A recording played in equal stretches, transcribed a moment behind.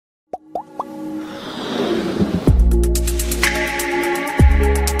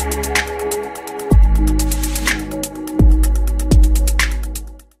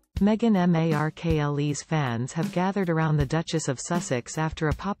Meghan Markle's fans have gathered around the Duchess of Sussex after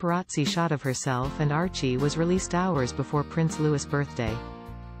a paparazzi shot of herself and Archie was released hours before Prince Louis' birthday.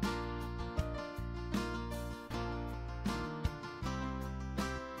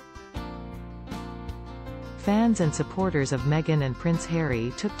 Fans and supporters of Meghan and Prince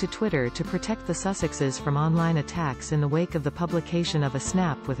Harry took to Twitter to protect the Sussexes from online attacks in the wake of the publication of a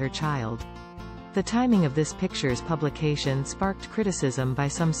snap with her child. The timing of this picture's publication sparked criticism by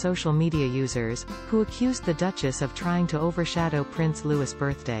some social media users, who accused the Duchess of trying to overshadow Prince Louis'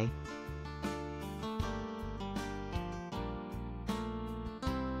 birthday.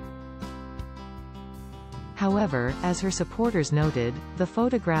 However, as her supporters noted, the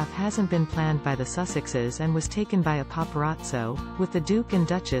photograph hasn't been planned by the Sussexes and was taken by a paparazzo, with the Duke and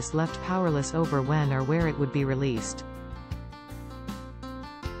Duchess left powerless over when or where it would be released.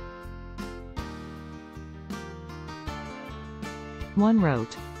 One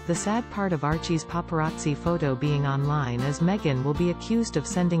wrote, "The sad part of Archie's paparazzi photo being online is Meghan will be accused of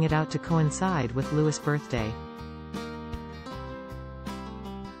sending it out to coincide with Louis' birthday."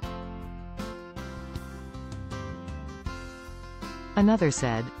 Another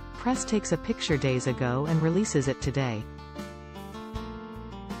said, "Press takes a picture days ago and releases it today."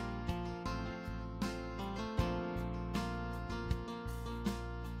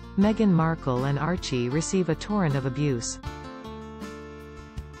 Meghan Markle and Archie receive a torrent of abuse.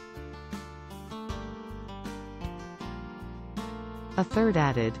 A third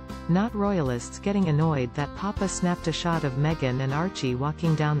added, "Not royalists getting annoyed that Papa snapped a shot of Meghan and Archie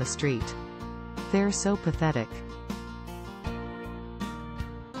walking down the street. They're so pathetic."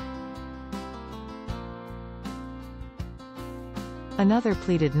 Another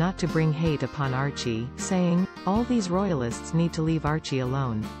pleaded not to bring hate upon Archie, saying, "All these royalists need to leave Archie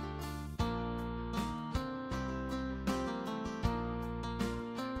alone."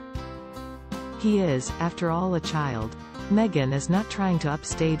 He is, after all, a child. Meghan is not trying to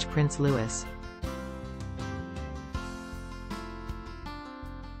upstage Prince Louis.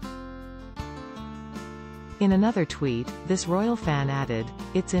 In another tweet, this royal fan added,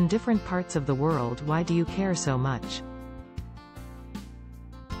 "It's in different parts of the world, why do you care so much?"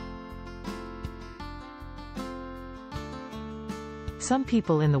 Some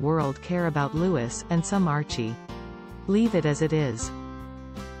people in the world care about Louis, and some Archie. Leave it as it is.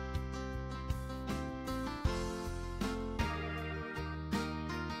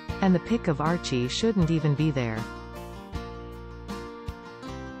 And the pic of Archie shouldn't even be there.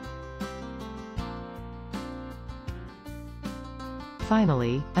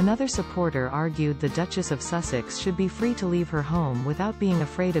 Finally, another supporter argued the Duchess of Sussex should be free to leave her home without being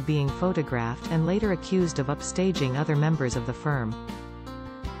afraid of being photographed and later accused of upstaging other members of the firm.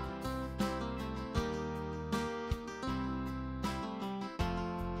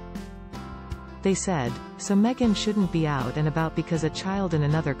 They said, "So Meghan shouldn't be out and about because a child in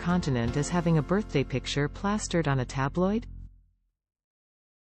another continent is having a birthday picture plastered on a tabloid?"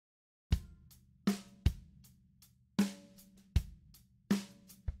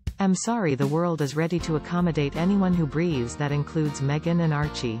 "I'm sorry, the world is ready to accommodate anyone who breathes, that includes Meghan and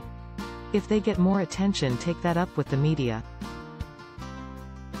Archie. If they get more attention, take that up with the media."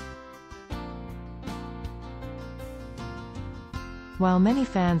 While many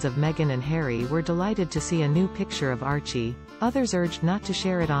fans of Meghan and Harry were delighted to see a new picture of Archie, others urged not to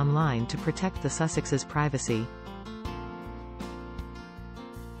share it online to protect the Sussexes' privacy.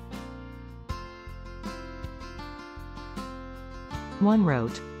 One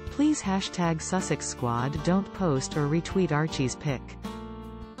wrote, "Please hashtag Sussex Squad, don't post or retweet Archie's pic."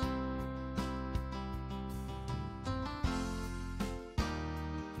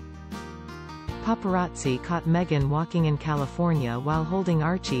 Paparazzi caught Meghan walking in California while holding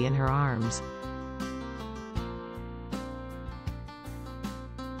Archie in her arms.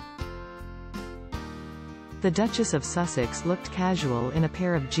 The Duchess of Sussex looked casual in a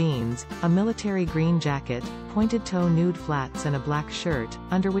pair of jeans, a military green jacket, pointed-toe nude flats and a black shirt,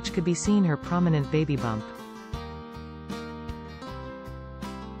 under which could be seen her prominent baby bump.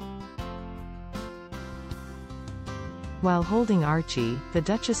 While holding Archie, the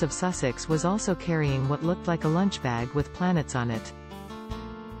Duchess of Sussex was also carrying what looked like a lunch bag with planets on it.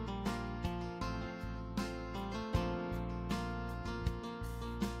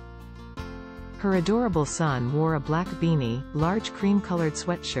 Her adorable son wore a black beanie, large cream-colored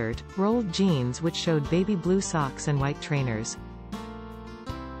sweatshirt, rolled jeans which showed baby blue socks and white trainers.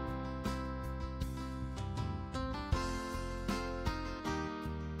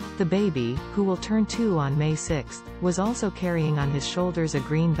 The baby, who will turn 2 on May 6, was also carrying on his shoulders a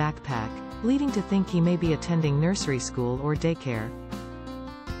green backpack, leading to think he may be attending nursery school or daycare.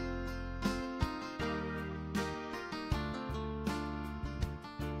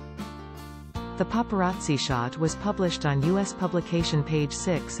 The paparazzi shot was published on U.S. publication page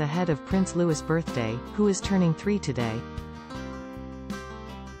 6 ahead of Prince Louis' birthday, who is turning 3 today.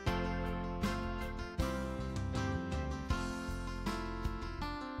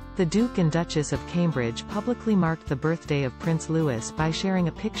 The Duke and Duchess of Cambridge publicly marked the birthday of Prince Louis by sharing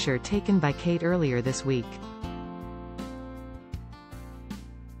a picture taken by Kate earlier this week.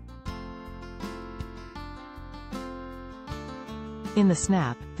 In the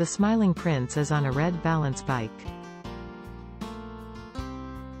snap, the smiling prince is on a red balance bike.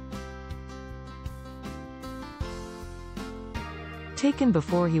 Taken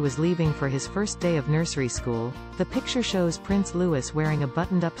before he was leaving for his first day of nursery school, the picture shows Prince Louis wearing a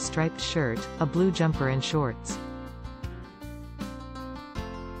buttoned-up striped shirt, a blue jumper and shorts.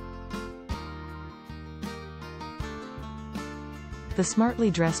 The smartly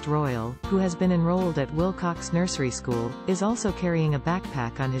dressed royal, who has been enrolled at Wilcox Nursery School, is also carrying a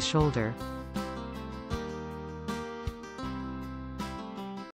backpack on his shoulder.